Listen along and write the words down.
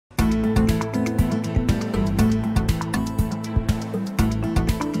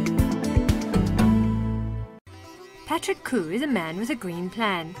Patrick Koo is a man with a green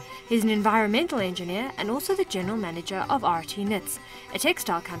plan. He's an environmental engineer and also the general manager of RT Knits, a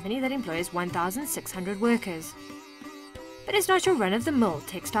textile company that employs 1,600 workers. But it's not your run-of-the-mill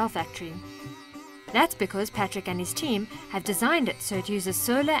textile factory. That's because Patrick and his team have designed it so it uses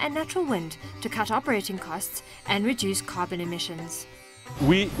solar and natural wind to cut operating costs and reduce carbon emissions.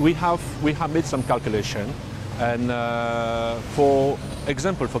 We have made some calculation, and for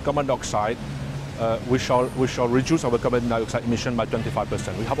example, for carbon dioxide, we shall reduce our carbon dioxide emission by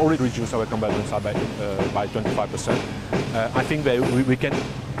 25%. We have already reduced our carbon dioxide by 25%. I think that we can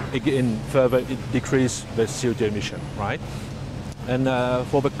again further decrease the CO2 emission, right? And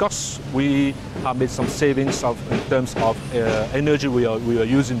for the costs, we have made some savings in terms of energy we were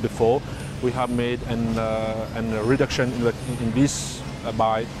using before. We have made a reduction in this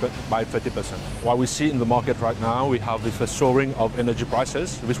by 30%. What we see in the market right now, we have this soaring of energy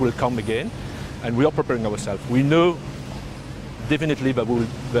prices, which will come again. And we are preparing ourselves. We know definitely that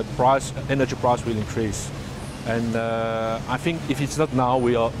the energy price will increase. And I think if it's not now,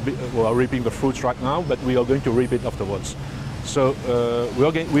 we are reaping the fruits right now, but we are going to reap it afterwards. So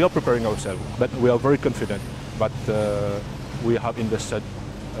we are preparing ourselves, but we are very confident that we have invested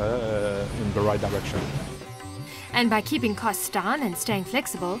in the right direction. And by keeping costs down and staying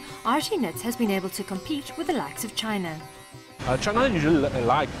flexible, RT Knits has been able to compete with the likes of China. China usually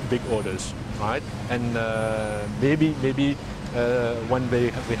like big orders, right? And maybe when they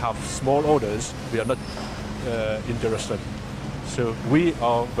have small orders, we are not interested. So we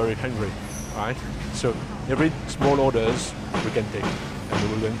are very hungry, right? So every small orders we can take, and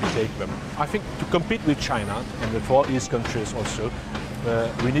we will going to take them. I think to compete with China and the Far East countries also,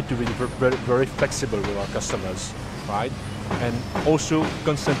 we need to be very flexible with our customers, right? And also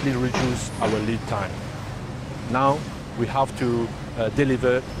constantly reduce our lead time. Now we have to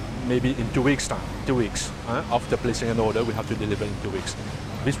deliver maybe in 2 weeks' time. 2 weeks after placing an order, we have to deliver in 2 weeks.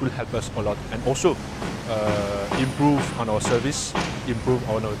 This will help us a lot, and also improve on our service, improve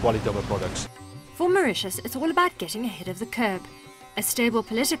on our quality of our products. For Mauritius, it's all about getting ahead of the curve. A stable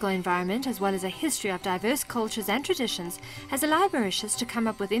political environment, as well as a history of diverse cultures and traditions, has allowed Mauritius to come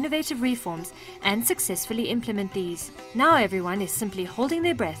up with innovative reforms and successfully implement these. Now everyone is simply holding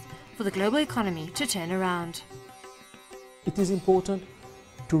their breath for the global economy to turn around. It is important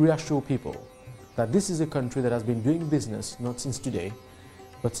to reassure people that this is a country that has been doing business not since today,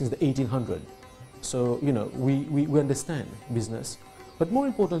 but since the 1800s. So, you know, we understand business. But more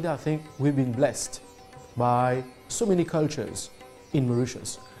importantly, I think we've been blessed by so many cultures in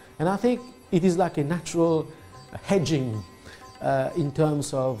Mauritius. And I think it is like a natural hedging in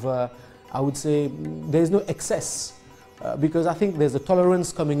terms of, I would say, there's no excess. Because I think there's a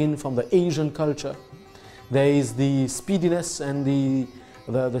tolerance coming in from the Asian culture. There is the speediness and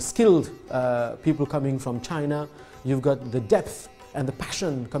the skilled people coming from China. You've got the depth and the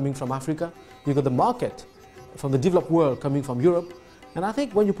passion coming from Africa. You've got the market from the developed world coming from Europe. And I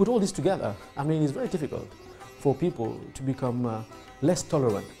think when you put all this together, I mean, it's very difficult for people to become less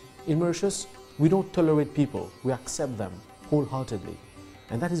tolerant. In Mauritius, we don't tolerate people. We accept them wholeheartedly.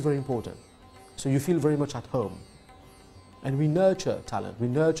 And that is very important. So you feel very much at home. And we nurture talent, we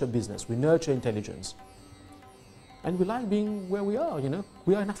nurture business, we nurture intelligence. And we like being where we are, you know.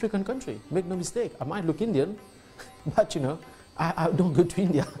 We are an African country, make no mistake. I might look Indian, but you know, I don't go to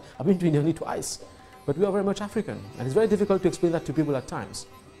India. I've been to India only twice. But we are very much African, and it's very difficult to explain that to people at times.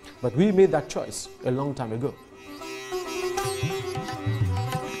 But we made that choice a long time ago.